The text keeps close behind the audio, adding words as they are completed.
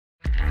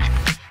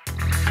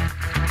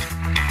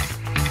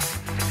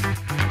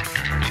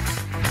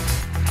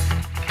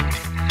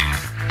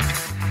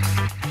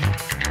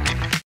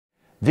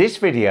This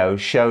video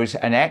shows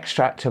an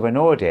extract of an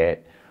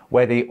audit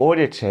where the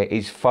auditor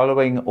is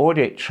following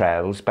audit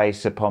trails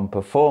based upon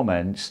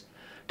performance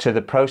to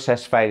the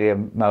process failure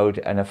mode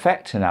and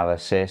effect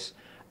analysis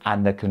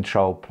and the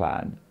control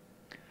plan.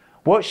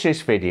 Watch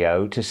this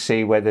video to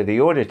see whether the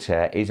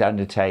auditor is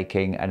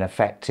undertaking an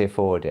effective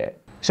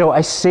audit. So I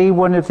see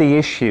one of the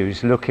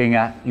issues looking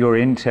at your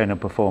internal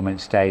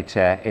performance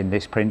data in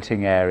this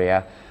printing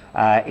area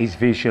is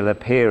visual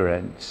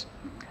appearance.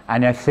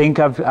 And I think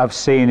I've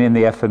seen in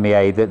the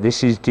FMEA that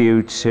this is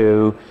due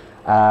to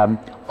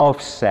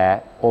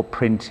offset or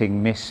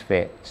printing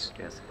misfits.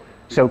 Yes.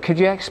 So could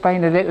you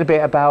explain a little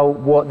bit about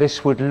what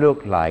this would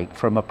look like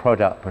from a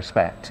product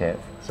perspective?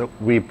 So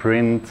we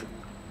print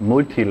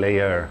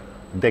multi-layer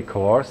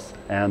decors,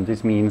 and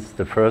this means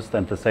the first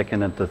and the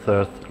second and the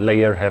third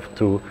layer have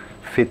to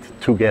fit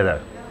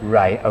together.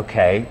 Right,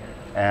 okay.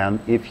 And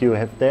if you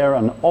have there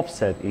an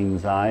offset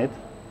inside,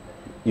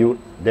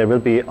 there will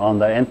be on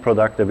the end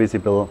product a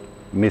visible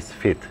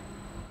misfit.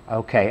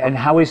 Okay, and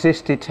how is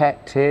this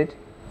detected?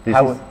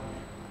 This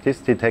is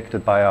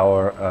detected by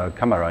our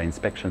camera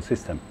inspection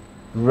system.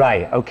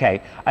 Right,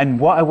 okay.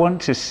 And what I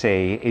want to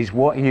see is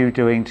what are you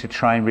doing to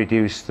try and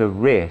reduce the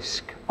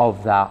risk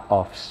of that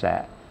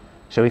offset?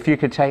 So if you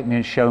could take me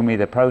and show me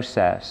the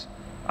process,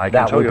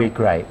 that would be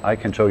great. I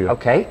can show you.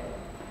 Okay.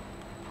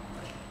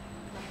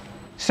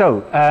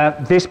 So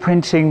this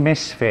printing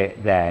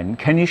misfit then,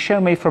 can you show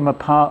me from a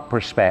part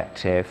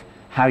perspective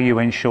how you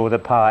ensure the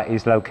part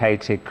is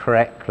located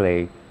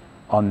correctly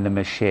on the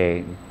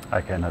machine?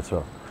 I can as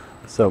well.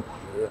 So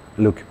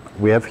look,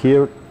 we have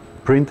here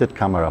printed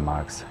camera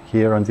marks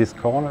here on this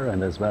corner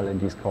and as well in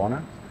this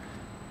corner.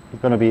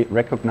 It's going to be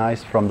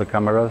recognized from the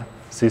camera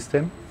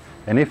system.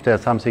 And if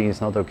there's something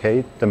is not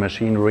okay, the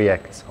machine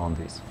reacts on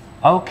this.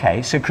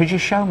 Okay, so could you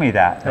show me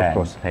that then, of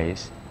course,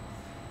 please?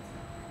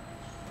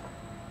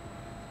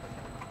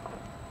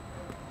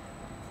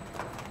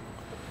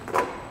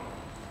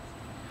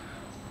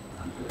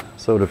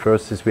 So the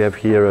first is we have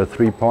here a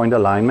 3-point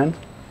alignment.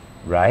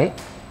 Right.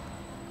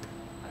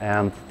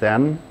 And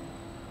then,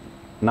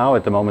 now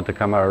at the moment the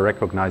camera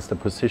recognizes the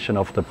position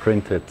of the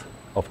printed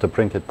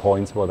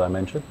points, what I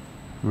mentioned.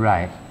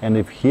 Right. And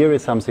if here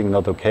is something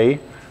not okay,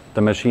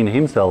 the machine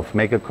himself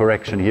make a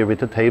correction here with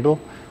the table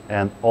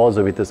and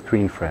also with the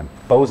screen frame.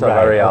 Both are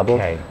variable,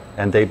 okay.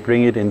 And they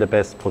bring it in the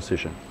best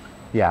position.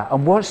 Yeah,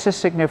 and what's the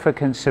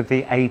significance of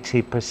the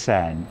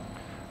 80%?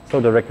 So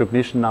the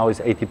recognition now is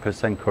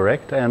 80%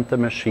 correct and the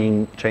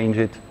machine change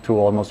it to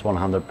almost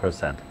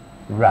 100%.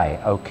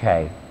 Right,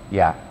 okay,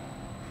 yeah.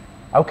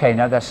 Okay,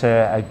 now that's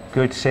a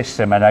good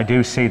system, and I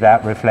do see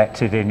that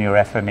reflected in your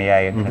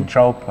FMEA and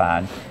control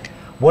plan.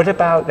 What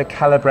about the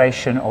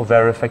calibration or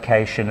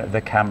verification of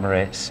the camera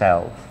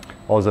itself?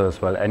 Also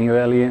as well,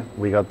 annually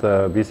we got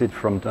the visit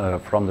from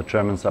the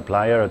German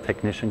supplier. A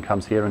technician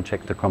comes here and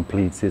check the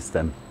complete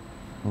system.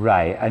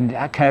 Right, and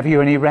have you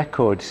any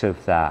records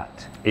of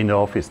that? In the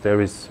office,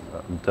 there is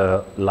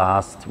the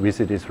last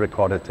visit is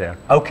recorded there.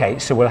 Okay,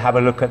 so we'll have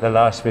a look at the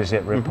last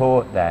visit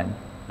report then.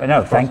 But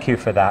no, thank you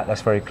for that,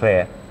 that's very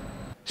clear.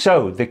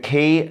 So, the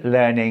key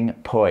learning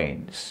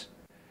points.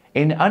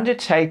 In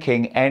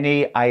undertaking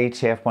any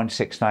IATF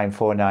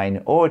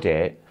 16949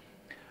 audit,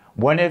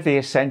 one of the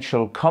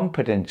essential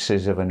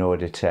competences of an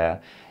auditor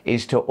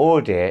is to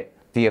audit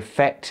the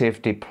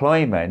effective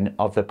deployment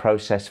of the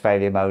process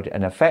failure mode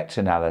and effect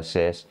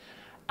analysis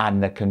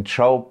and the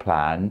control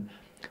plan,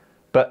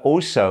 but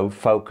also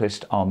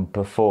focused on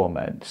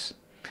performance.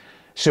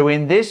 So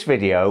in this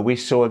video, we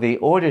saw the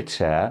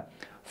auditor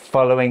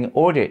following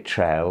audit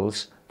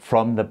trails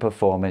from the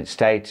performance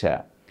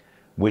data,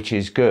 which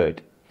is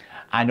good.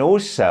 And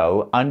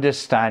also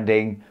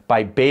understanding,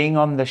 by being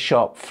on the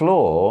shop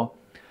floor,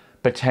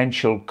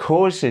 potential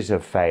causes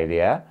of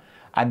failure,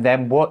 and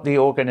then what the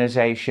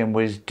organization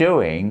was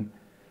doing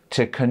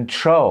to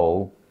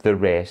control the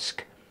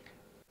risk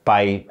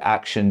by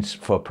actions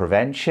for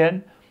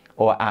prevention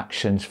or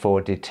actions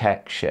for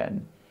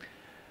detection.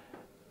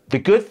 The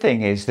good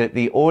thing is that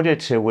the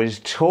auditor was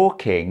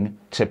talking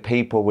to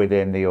people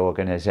within the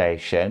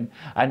organization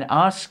and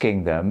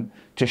asking them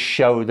to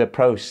show the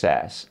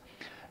process.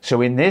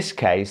 So in this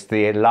case,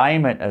 the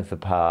alignment of the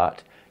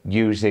part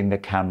using the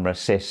camera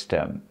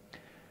system,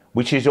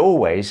 which is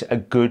always a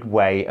good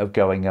way of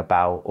going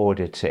about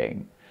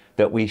auditing,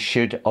 that we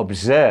should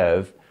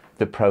observe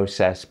the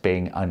process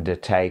being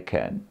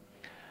undertaken.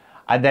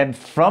 And then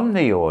from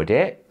the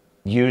audit,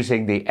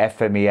 using the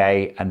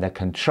FMEA and the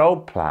control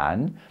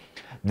plan,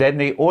 then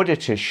the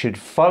auditor should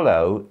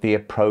follow the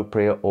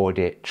appropriate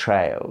audit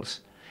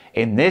trails.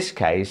 In this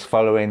case,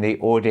 following the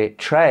audit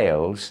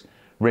trails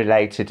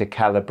related to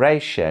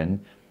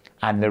calibration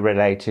and the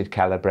related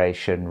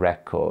calibration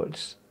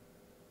records.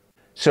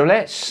 So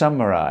let's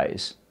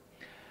summarize.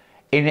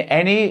 In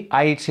any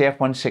IATF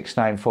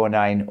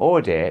 16949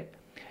 audit,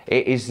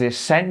 it is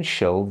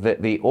essential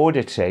that the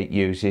auditor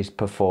uses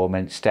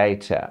performance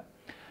data.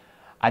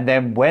 And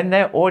then when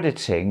they're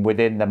auditing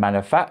within the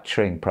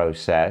manufacturing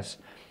process,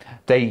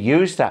 they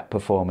use that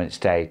performance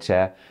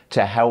data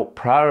to help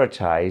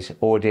prioritize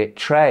audit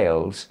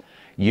trails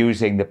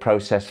using the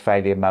process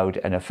failure mode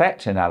and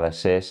effect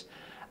analysis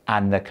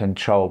and the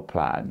control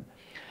plan.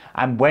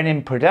 And when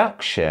in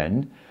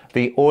production,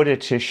 the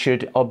auditor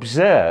should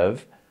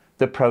observe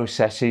the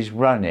processes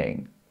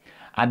running,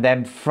 and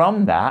then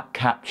from that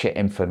capture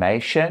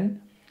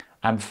information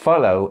and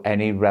follow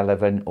any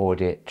relevant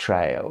audit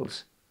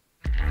trails.